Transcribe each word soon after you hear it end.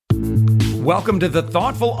Welcome to the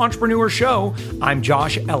Thoughtful Entrepreneur Show. I'm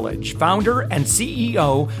Josh Elledge, founder and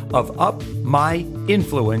CEO of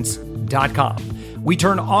UpMyInfluence.com. We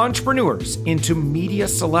turn entrepreneurs into media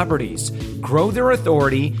celebrities, grow their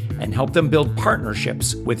authority, and help them build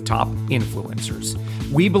partnerships with top influencers.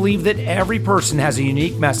 We believe that every person has a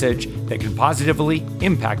unique message that can positively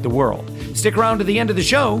impact the world. Stick around to the end of the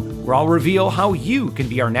show, where I'll reveal how you can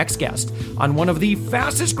be our next guest on one of the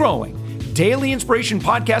fastest growing daily inspiration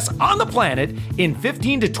podcasts on the planet in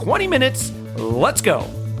 15 to 20 minutes. Let's go.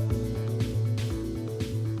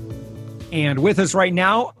 And with us right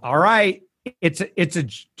now, all right, it's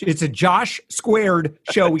a Josh squared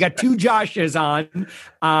show. We got two Joshes on.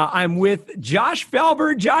 I'm with Josh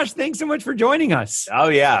Felber. Josh, thanks so much for joining us. Oh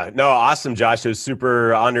yeah, no, awesome, Josh. I was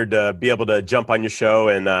super honored to be able to jump on your show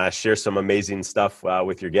and share some amazing stuff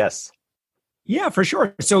with your guests. Yeah, for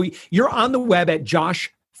sure. So you're on the web at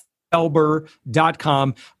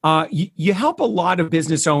Felber.com. You help a lot of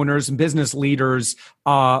business owners and business leaders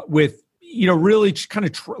with, really kind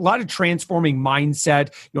of a lot of transforming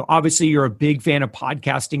mindset. Obviously you're a big fan of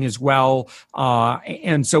podcasting as well.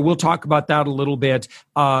 And so we'll talk about that a little bit.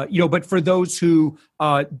 But for those who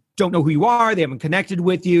don't know who you are, they haven't connected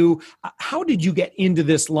with you, how did you get into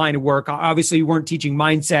this line of work? Obviously you weren't teaching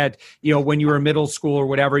mindset, when you were in middle school or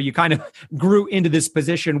whatever. You kind of grew into this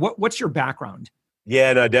position. What's your background?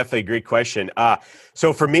 Yeah, no, definitely. Great question.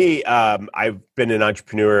 So for me, I've been an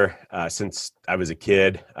entrepreneur since I was a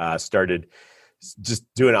kid. Started just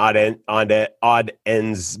doing odd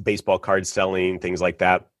ends, baseball card selling, things like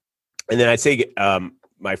that. And then I'd say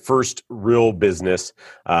my first real business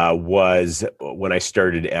was when I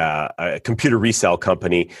started a computer resale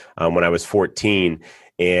company when I was 14.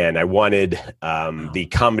 And I wanted the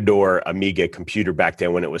Commodore Amiga computer back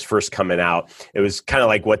then when it was first coming out. It was kind of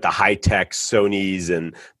like what the high-tech Sonys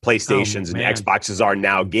and PlayStations and Xboxes are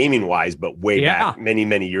now gaming-wise, but way back many,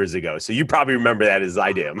 many years ago. So you probably remember that as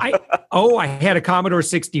I do. I had a Commodore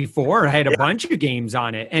 64. I had a bunch of games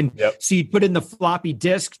on it. And so you'd put in the floppy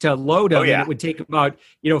disk to load them, and it would take about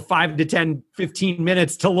 5 to 10, 15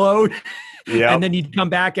 minutes to load. Yep. And then you'd come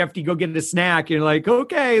back after you go get a snack. You're like,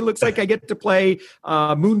 okay, looks like I get to play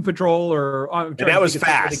Moon Patrol and that was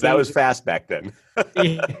fast. That was fast back then.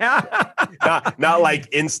 Yeah. not like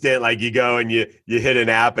instant, like you go and you hit an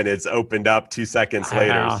app and it's opened up 2 seconds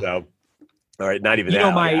later. So, all right, not even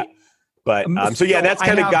that. But that's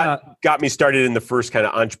kind of got me started in the first kind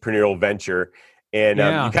of entrepreneurial venture. And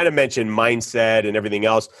you kind of mentioned mindset and everything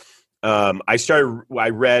else. I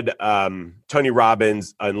read Tony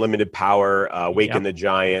Robbins' Unlimited Power, Awaken the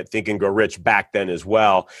Giant, Think and Grow Rich back then as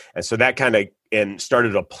well. And so that kind of, and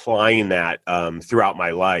started applying that throughout my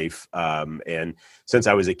life. And since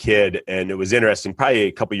I was a kid, and it was interesting, probably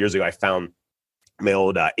a couple of years ago, I found my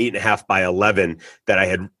old 8.5 by 11 that I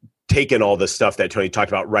had taken all the stuff that Tony talked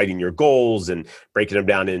about, writing your goals and breaking them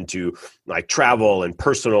down into like travel and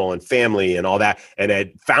personal and family and all that. And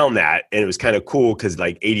I found that, and it was kind of cool because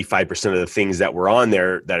like 85% of the things that were on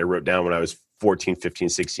there that I wrote down when I was 14, 15,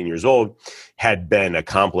 16 years old had been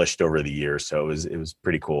accomplished over the years. So it was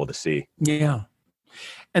pretty cool to see. Yeah.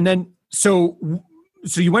 And then, so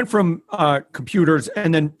you went from computers,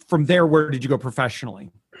 and then from there, where did you go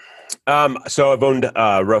professionally? So I've owned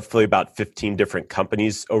roughly about 15 different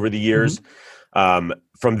companies over the years. Mm-hmm.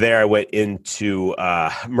 From there, I went into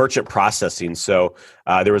merchant processing. So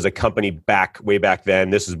there was a company way back then.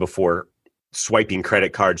 This is before swiping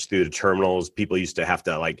credit cards through the terminals. People used to have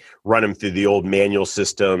to like run them through the old manual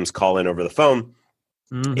systems, call in over the phone.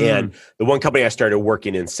 Mm-hmm. And the one company I started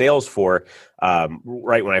working in sales for,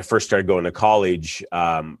 right when I first started going to college,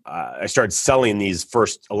 I started selling these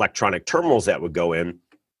first electronic terminals that would go in.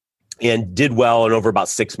 And did well, and over about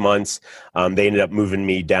 6 months, they ended up moving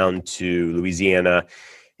me down to Louisiana,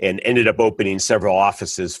 and ended up opening several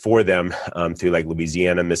offices for them through like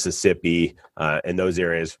Louisiana, Mississippi, and those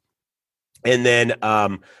areas. And then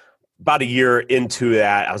about a year into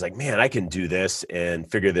that, I was like, man, I can do this and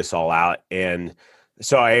figure this all out. And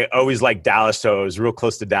so I always liked Dallas, so I was real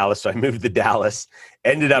close to Dallas. So I moved to Dallas,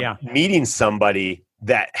 ended up meeting somebody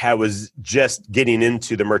that was just getting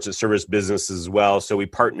into the merchant service business as well. So we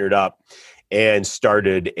partnered up and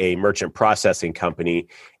started a merchant processing company.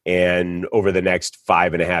 And over the next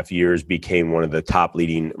 5.5 years became one of the top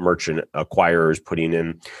leading merchant acquirers, putting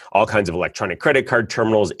in all kinds of electronic credit card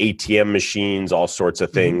terminals, ATM machines, all sorts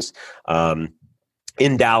of things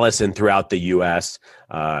in Dallas and throughout the US.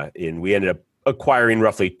 And we ended up acquiring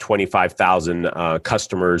roughly 25,000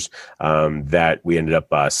 customers that we ended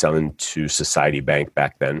up selling to Society Bank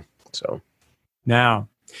back then. So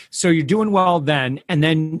So you're doing well then, and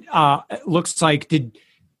then it looks like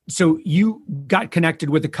so you got connected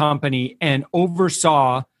with a company and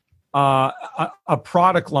oversaw a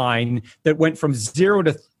product line that went from 0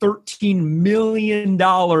 to $13 million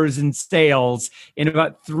in sales in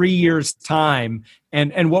about 3 years' time.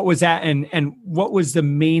 And what was that? And what was the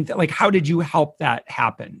main thing? Like, how did you help that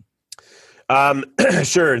happen?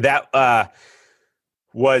 Sure. That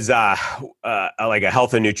was like a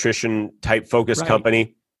health and nutrition type focused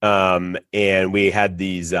company. And we had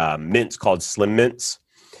these mints called Slim Mints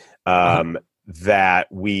that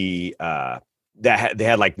we they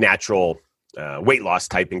had like natural weight loss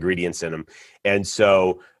type ingredients in them. And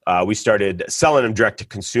so we started selling them direct to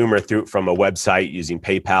consumer from a website using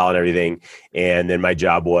PayPal and everything. And then my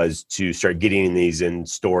job was to start getting these in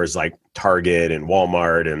stores like Target and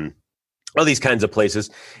Walmart and all these kinds of places.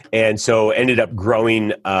 And so ended up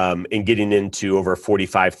growing and getting into over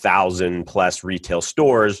 45,000 plus retail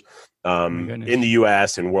stores in the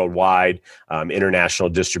US and worldwide, international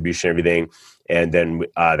distribution, everything. And then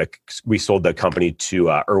we sold the company to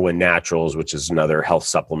Irwin Naturals, which is another health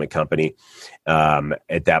supplement company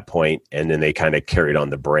at that point. And then they kind of carried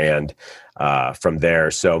on the brand from there.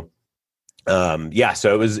 So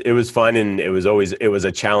so it was fun, and it was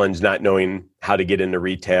a challenge not knowing how to get into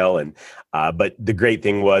retail. And but the great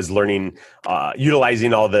thing was learning,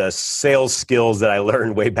 utilizing all the sales skills that I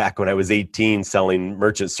learned way back when I was 18, selling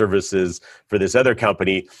merchant services for this other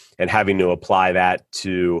company, and having to apply that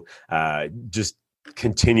to just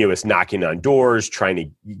continuous knocking on doors, trying to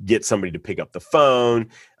get somebody to pick up the phone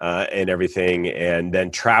and everything, and then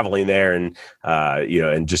traveling there and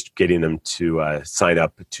and just getting them to sign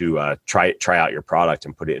up to try out your product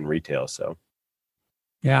and put it in retail. So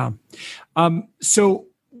yeah, so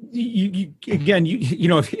you again,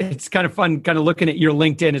 it's kind of fun, kind of looking at your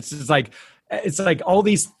LinkedIn. It's like all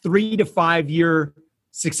these 3 to 5 year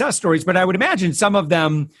success stories, but I would imagine some of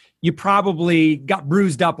them you probably got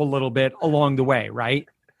bruised up a little bit along the way, right?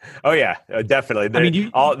 Oh yeah, definitely. I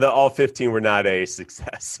mean, all 15 were not a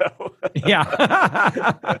success. So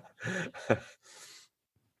yeah.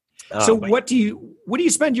 So what do you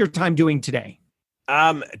spend your time doing today?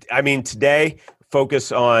 I mean, today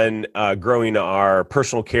focus on growing our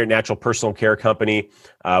natural personal care company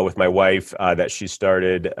with my wife that she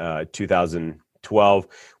started 2012.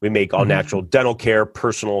 We make all natural dental care,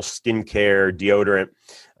 personal skin care, deodorant,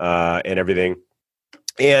 and everything.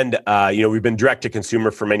 And, we've been direct to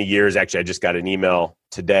consumer for many years. Actually, I just got an email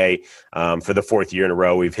today for the 4th year in a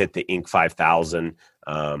row. We've hit the Inc. 5000.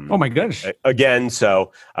 Oh my gosh. Again.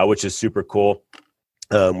 So, which is super cool.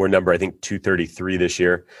 We're number, I think, 233 this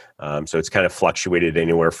year. So it's kind of fluctuated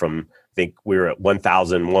anywhere from, I think we were at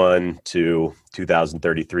 1001 to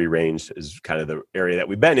 2033 range is kind of the area that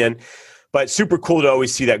we've been in. But super cool to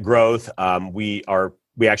always see that growth. We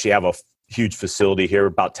actually have a huge facility here,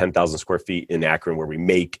 about 10,000 square feet in Akron, where we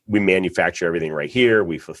manufacture everything right here.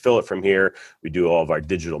 We fulfill it from here. We do all of our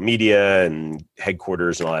digital media and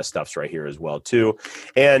headquarters and all that stuff's right here as well too.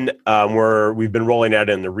 And we've been rolling out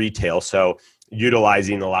in the retail. So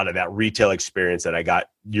utilizing a lot of that retail experience that I got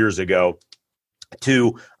years ago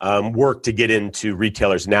to work to get into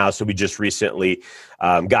retailers now. So we just recently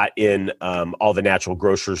got in all the natural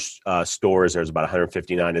grocers stores. There's about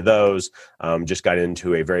 159 of those. Just got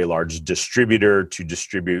into a very large distributor to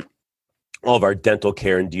distribute all of our dental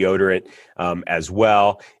care and deodorant as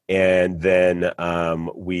well. And then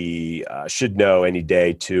we should know any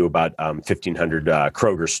day too about 1,500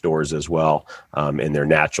 Kroger stores as well in their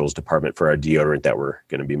naturals department for our deodorant that we're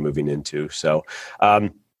going to be moving into. So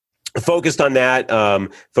focused on that,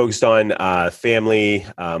 focused on family,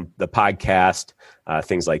 the podcast,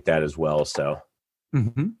 things like that as well. So,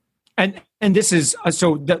 and this is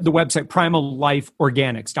so the website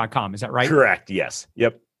primallifeorganics.com. Is that right? Correct. Yes.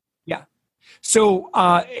 Yep. Yeah. So,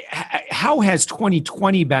 how has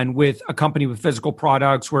 2020 been with a company with physical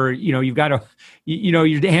products where you've got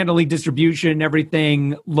you're handling distribution and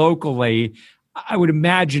everything locally? I would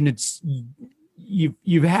imagine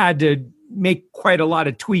you've had to make quite a lot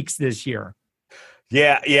of tweaks this year.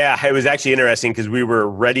 Yeah. It was actually interesting because we were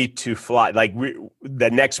ready to fly. Like the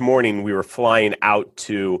next morning, we were flying out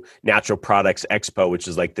to Natural Products Expo, which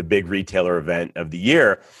is like the big retailer event of the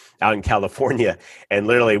year out in California. And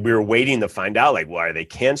literally, we were waiting to find out, like, why are they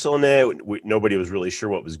canceling it? Nobody was really sure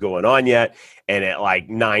what was going on yet. And at like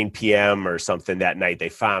 9 p.m. or something that night, they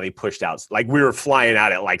finally pushed out. Like we were flying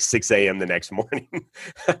out at like 6 a.m. the next morning.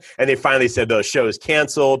 And they finally said the show is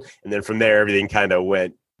canceled. And then from there, everything kind of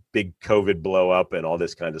went big COVID blow up and all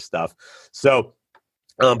this kind of stuff. So,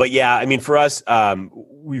 but yeah, I mean, for us,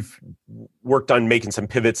 we've worked on making some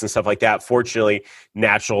pivots and stuff like that. Fortunately,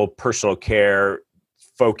 natural personal care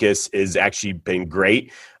focus has actually been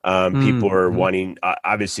great. People are wanting,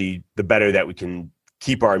 obviously, the better that we can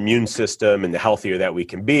keep our immune system and the healthier that we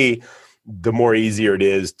can be, the more easier it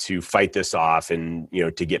is to fight this off and,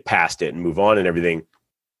 to get past it and move on and everything.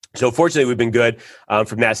 So fortunately, we've been good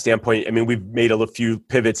from that standpoint. I mean, we've made a few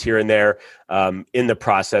pivots here and there in the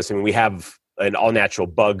process. I mean, we have an all-natural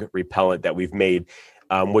bug repellent that we've made,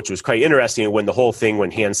 which was quite interesting. When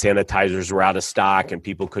hand sanitizers were out of stock and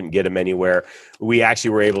people couldn't get them anywhere, we actually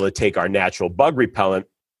were able to take our natural bug repellent,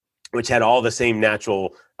 which had all the same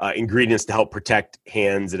natural ingredients to help protect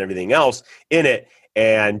hands and everything else in it,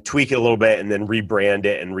 and tweak it a little bit and then rebrand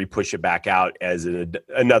it and re-push it back out as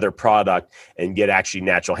another product and get actually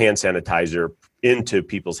natural hand sanitizer into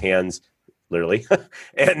people's hands, literally.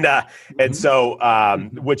 And so,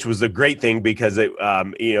 which was a great thing because it,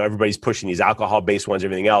 everybody's pushing these alcohol-based ones,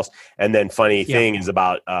 everything else. And then funny thing is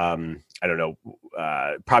about,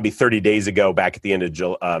 probably 30 days ago, back at the end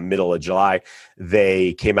of middle of July,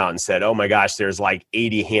 they came out and said, oh my gosh, there's like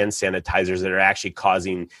 80 hand sanitizers that are actually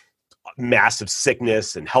causing massive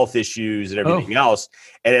sickness and health issues and everything else.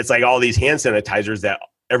 And it's like all these hand sanitizers that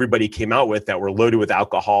everybody came out with that were loaded with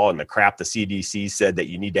alcohol and the crap the CDC said that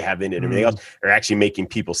you need to have in it and everything else are actually making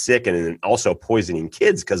people sick and then also poisoning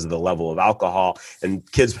kids because of the level of alcohol.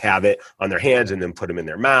 And kids have it on their hands and then put them in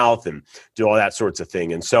their mouth and do all that sorts of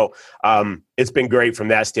thing. And so it's been great from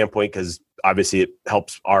that standpoint because obviously it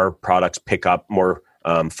helps our products pick up more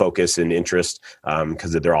focus and interest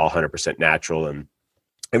because they're all 100% natural and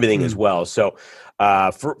everything as well. So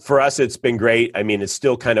for us, it's been great. I mean, it's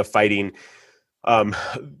still kind of fighting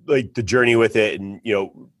like the journey with it and,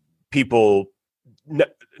 people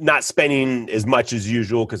not spending as much as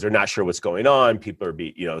usual because they're not sure what's going on. People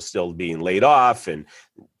are still being laid off and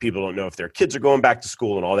people don't know if their kids are going back to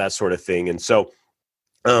school and all that sort of thing. And so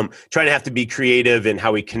trying to have to be creative in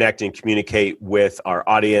how we connect and communicate with our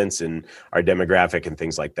audience and our demographic and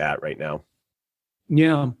things like that right now.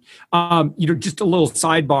 Yeah. Just a little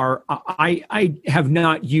sidebar. I have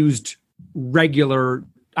not used regular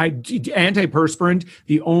antiperspirant.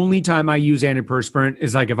 The only time I use antiperspirant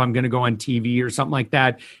is like if I'm going to go on TV or something like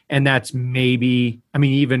that. And that's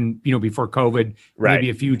even before COVID, maybe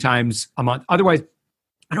a few times a month. Otherwise,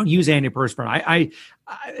 I don't use antiperspirant.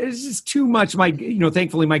 It's just too much.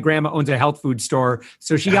 Thankfully my grandma owns a health food store.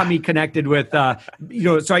 So she got me connected with, so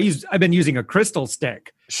I've been using a crystal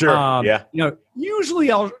stick. Sure. Usually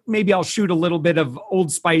I'll shoot a little bit of Old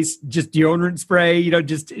Spice, just deodorant spray,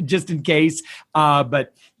 just in case.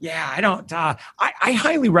 But yeah, I don't, I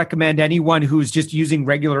highly recommend anyone who's just using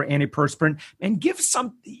regular antiperspirant and give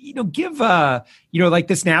like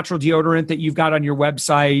this natural deodorant that you've got on your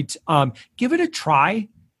website, give it a try.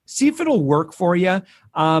 See if it'll work for you.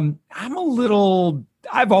 I've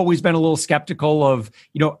always been a little skeptical of,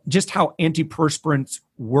 just how antiperspirants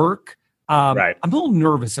work. I'm a little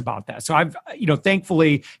nervous about that. So I've,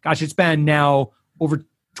 thankfully, gosh, it's been now over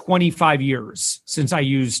 25 years since I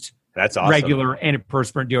used regular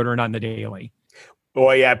antiperspirant deodorant on the daily.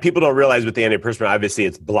 Well, yeah, people don't realize with the antiperspirant, obviously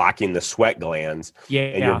it's blocking the sweat glands.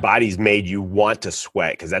 And your body's made you want to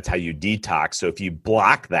sweat because that's how you detox. So if you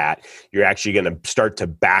block that, you're actually going to start to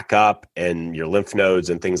back up and your lymph nodes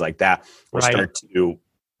and things like that will start to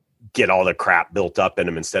get all the crap built up in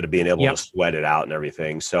them instead of being able to sweat it out and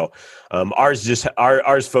everything. So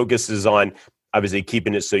ours focuses on obviously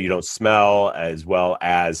keeping it so you don't smell, as well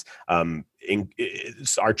as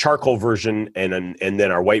our charcoal version and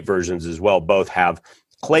then our white versions as well both have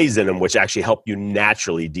clays in them, which actually help you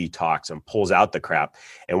naturally detox and pulls out the crap.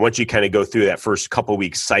 And once you kind of go through that first couple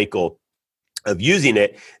weeks cycle of using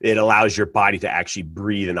it, it allows your body to actually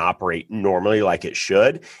breathe and operate normally like it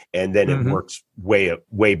should. And then it works way,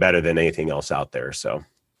 way better than anything else out there. So,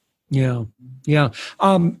 yeah.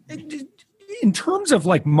 In terms of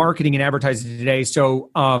like marketing and advertising today,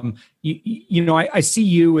 so I see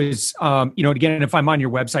you as again, if I'm on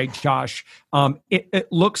your website, Josh,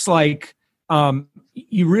 it looks like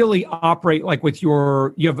you really operate like with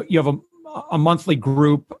you have a monthly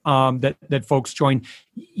group that folks join.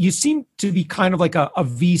 You seem to be kind of like a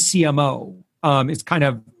VCMO. It's kind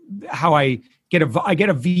of how I get a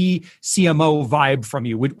VCMO vibe from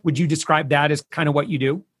you. Would you describe that as kind of what you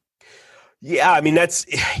do? Yeah, I mean, that's,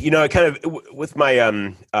 kind of with my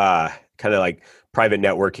kind of like private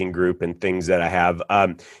networking group and things that I have,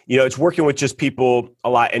 it's working with just people a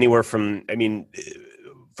lot, anywhere from a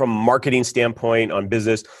marketing standpoint on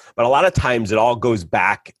business, but a lot of times it all goes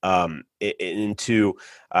back into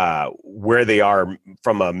where they are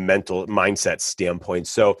from a mental mindset standpoint.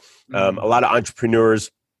 So a lot of entrepreneurs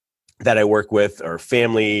that I work with are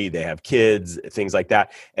family, they have kids, things like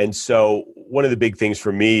that. And so one of the big things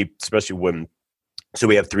for me, especially when so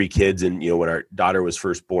we have 3 kids, and when our daughter was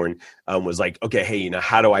first born, was like, okay, hey,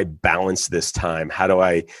 how do I balance this time? How do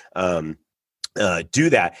I do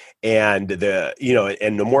that? And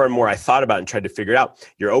and the more and more I thought about it and tried to figure it out,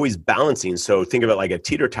 you're always balancing. So think of it like a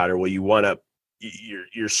teeter-totter. Well,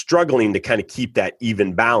 you're struggling to kind of keep that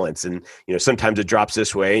even balance, and sometimes it drops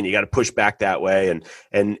this way and you got to push back that way,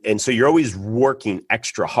 and so you're always working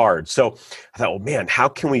extra hard. So I thought, well, man, how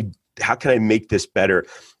can I make this better?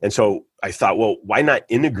 And so I thought, well, why not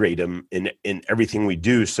integrate them in everything we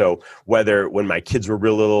do? So when my kids were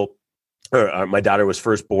real little, or my daughter was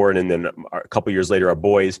first born, and then a couple years later, our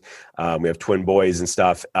boys, we have twin boys and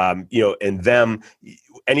stuff, and them,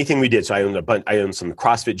 anything we did. So I owned some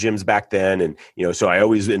CrossFit gyms back then. And, so I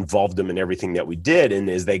always involved them in everything that we did. And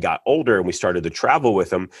as they got older and we started to travel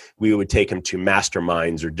with them, we would take them to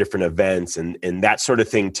masterminds or different events and that sort of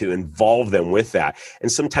thing to involve them with that. And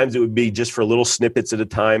sometimes it would be just for little snippets at a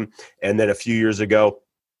time. And then a few years ago,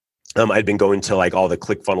 I'd been going to like all the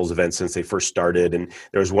ClickFunnels events since they first started. And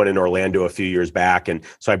there was one in Orlando a few years back. And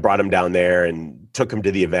so I brought them down there and took them to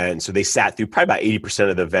the event. So they sat through probably about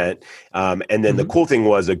 80% of the event. And then the cool thing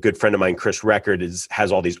was, a good friend of mine, Chris Record,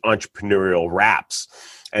 has all these entrepreneurial raps.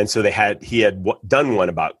 And so he had done one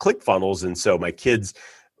about ClickFunnels. And so my kids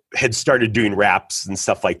had started doing raps and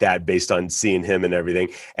stuff like that based on seeing him and everything.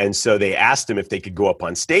 And so they asked him if they could go up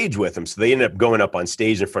on stage with him. So they ended up going up on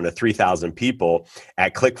stage in front of 3,000 people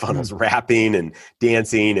at ClickFunnels, rapping and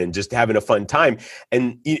dancing and just having a fun time.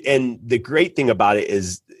 And the great thing about it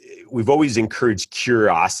is we've always encouraged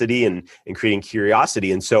curiosity and creating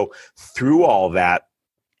curiosity. And so through all that,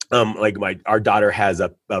 our daughter has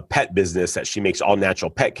a pet business that she makes all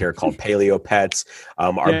natural pet care called Paleo Pets.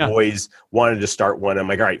 Our boys wanted to start one. I'm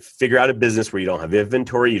like, all right, figure out a business where you don't have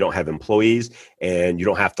inventory, you don't have employees, and you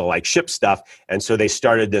don't have to ship stuff. And so they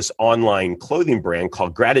started this online clothing brand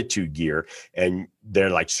called Gratitude Gear, and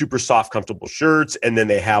they're super soft, comfortable shirts. And then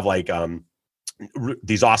they have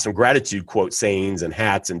these awesome gratitude quote sayings and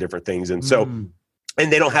hats and different things. And so and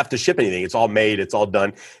they don't have to ship anything. It's all made. It's all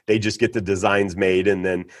done. They just get the designs made and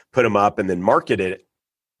then put them up and then market it.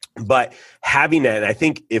 But having that, and I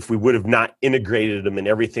think if we would have not integrated them in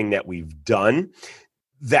everything that we've done,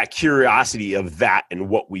 that curiosity of that and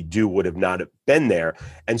what we do would have not been there.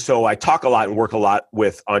 And so I talk a lot and work a lot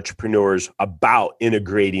with entrepreneurs about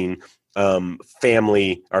integrating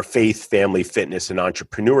family or faith, family, fitness, and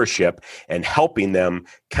entrepreneurship, and helping them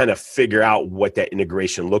kind of figure out what that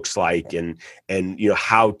integration looks like and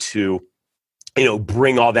how to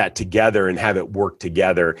bring all that together and have it work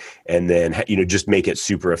together, and then just make it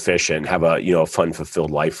super efficient, have a fun,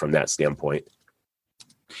 fulfilled life from that standpoint.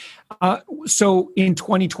 So in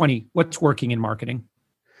 2020, what's working in marketing?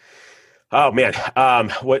 Oh man,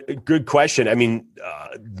 what good question. I mean,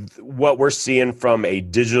 what we're seeing from a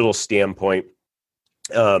digital standpoint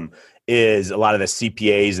is a lot of the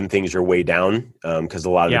CPAs and things are way down because a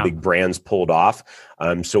lot of the big brands pulled off.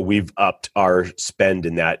 So we've upped our spend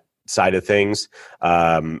in that side of things.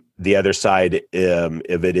 The other side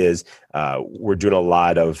of it is we're doing a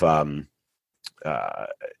lot of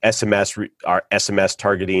SMS, our SMS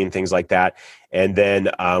targeting, things like that. And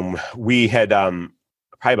then we had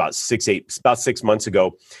probably about 6 months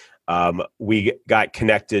ago, we got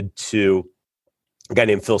connected to a guy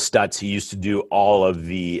named Phil Stutz. He used to do all of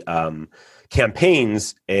the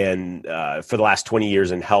campaigns and for the last 20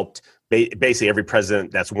 years, and helped basically every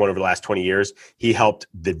president that's won over the last 20 years. He helped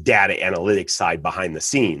the data analytics side behind the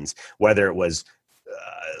scenes, whether it was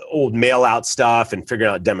old mail out stuff and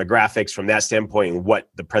figuring out demographics from that standpoint, and what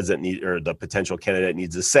the president need or the potential candidate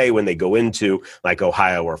needs to say when they go into like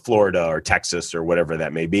Ohio or Florida or Texas or whatever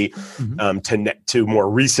that may be, to more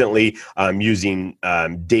recently using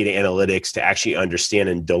data analytics to actually understand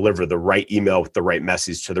and deliver the right email with the right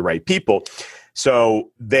message to the right people.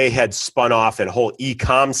 So they had spun off a whole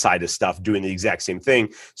e-com side of stuff doing the exact same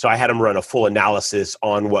thing. So I had them run a full analysis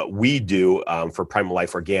on what we do for Primal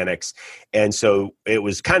Life Organics. And so it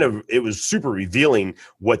was super revealing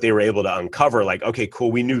what they were able to uncover. Like, okay, cool.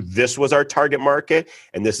 We knew this was our target market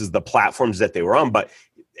and this is the platforms that they were on. But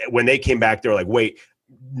when they came back, they were like, wait,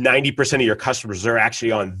 90% of your customers are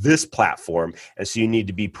actually on this platform. And so you need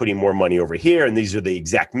to be putting more money over here. And these are the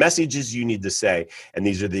exact messages you need to say. And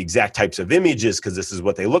these are the exact types of images, because this is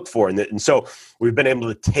what they look for. And so we've been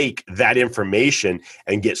able to take that information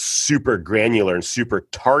and get super granular and super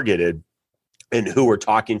targeted and who we're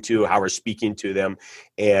talking to, how we're speaking to them,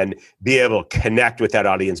 and be able to connect with that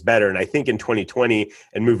audience better. And I think in 2020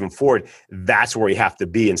 and moving forward, that's where we have to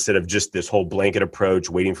be, instead of just this whole blanket approach,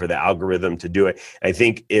 waiting for the algorithm to do it. I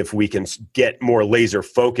think if we can get more laser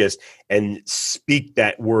focused and speak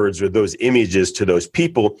that words or those images to those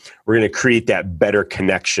people, we're going to create that better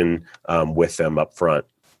connection with them up front.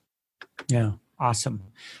 Yeah. Awesome.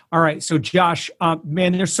 All right. So Josh,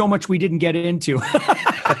 man, there's so much we didn't get into.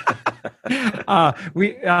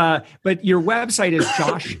 But your website is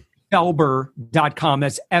joshfelber.com.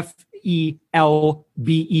 That's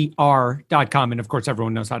FELBER.com. And of course,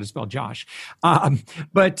 everyone knows how to spell Josh.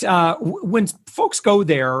 But when folks go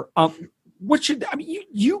there,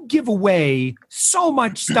 you give away so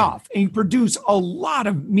much stuff and you produce a lot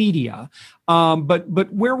of media.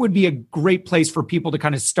 But where would be a great place for people to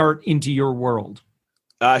kind of start into your world?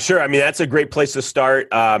 Sure. I mean, that's a great place to start.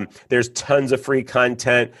 There's tons of free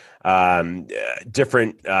content,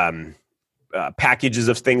 different packages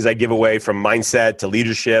of things I give away, from mindset to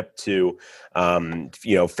leadership to,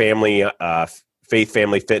 family, faith,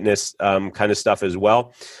 family, fitness kind of stuff as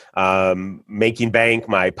well. Making Bank,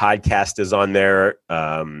 my podcast is on there.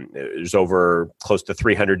 There's over close to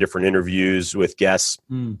 300 different interviews with guests.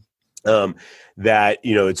 That,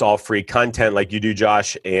 it's all free content like you do,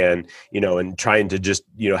 Josh, and trying to just,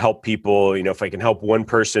 help people. If I can help one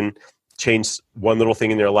person change one little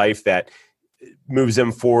thing in their life that moves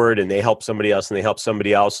them forward, and they help somebody else and they help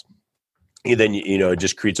somebody else, then, it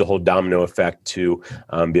just creates a whole domino effect to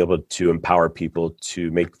be able to empower people to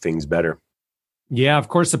make things better. Yeah, of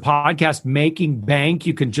course, the podcast Making Bank.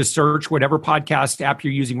 You can just search whatever podcast app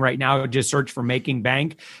you're using right now. Just search for Making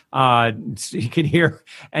Bank. So you can hear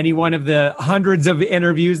any one of the hundreds of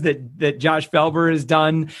interviews that Josh Felber has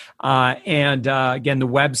done. And again, the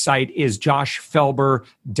website is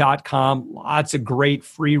joshfelber.com. Lots of great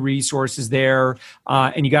free resources there.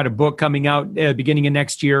 And you got a book coming out beginning of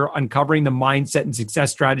next year, Uncovering the Mindset and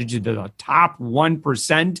Success Strategy to the Top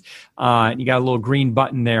 1%. And you got a little green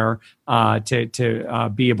button there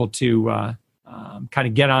to be able to kind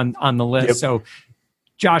of get on the list. Yep. So,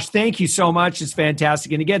 Josh, thank you so much. It's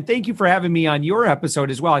fantastic. And again, thank you for having me on your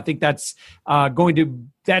episode as well. I think that's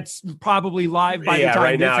that's probably live by the time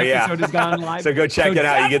right this now, episode has gone live. So go check it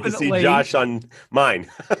out. You get to see Josh on mine.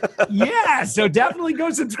 Yeah. So definitely go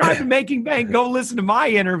subscribe to Making Bank. Go listen to my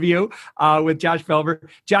interview with Josh Felber.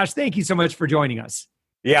 Josh, thank you so much for joining us.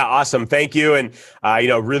 Yeah, awesome. Thank you. And,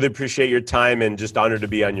 really appreciate your time, and just honored to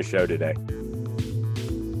be on your show today.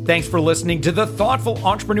 Thanks for listening to the Thoughtful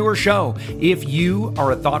Entrepreneur Show. If you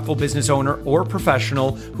are a thoughtful business owner or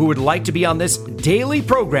professional who would like to be on this daily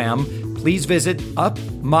program, please visit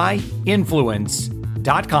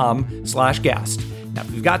upmyinfluence.com/guest. Now,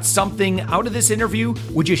 if you've got something out of this interview,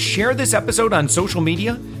 would you share this episode on social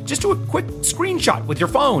media? Just do a quick screenshot with your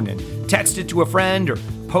phone and text it to a friend or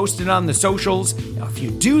post it on the socials. Now, if you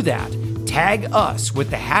do that, tag us with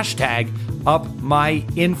the hashtag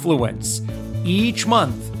UpMyInfluence. Each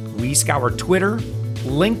month, we scour Twitter,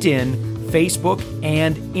 LinkedIn, Facebook,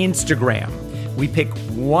 and Instagram. We pick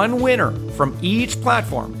one winner from each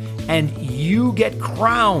platform, and you get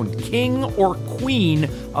crowned king or queen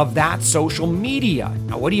of that social media.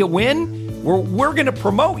 Now, what do you win? We're going to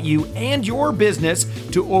promote you and your business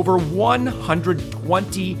to over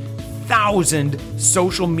 120,000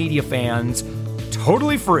 social media fans,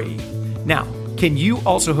 totally free. Now, can you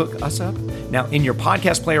also hook us up? Now, in your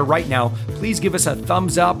podcast player right now, please give us a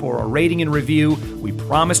thumbs up or a rating and review. We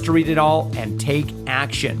promise to read it all and take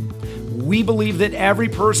action. We believe that every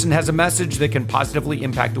person has a message that can positively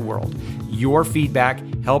impact the world. Your feedback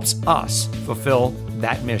helps us fulfill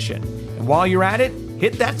that mission. And while you're at it,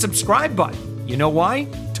 hit that subscribe button. You know why?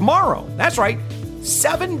 Tomorrow, that's right,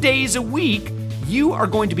 7 days a week, you are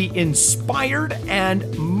going to be inspired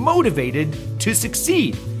and motivated to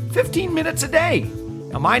succeed. 15 minutes a day.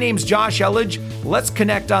 Now, my name's Josh Elledge. Let's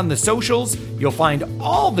connect on the socials. You'll find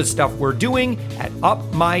all the stuff we're doing at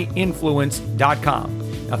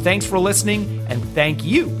upmyinfluence.com. Now, thanks for listening, and thank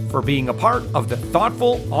you for being a part of the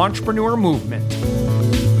Thoughtful Entrepreneur Movement.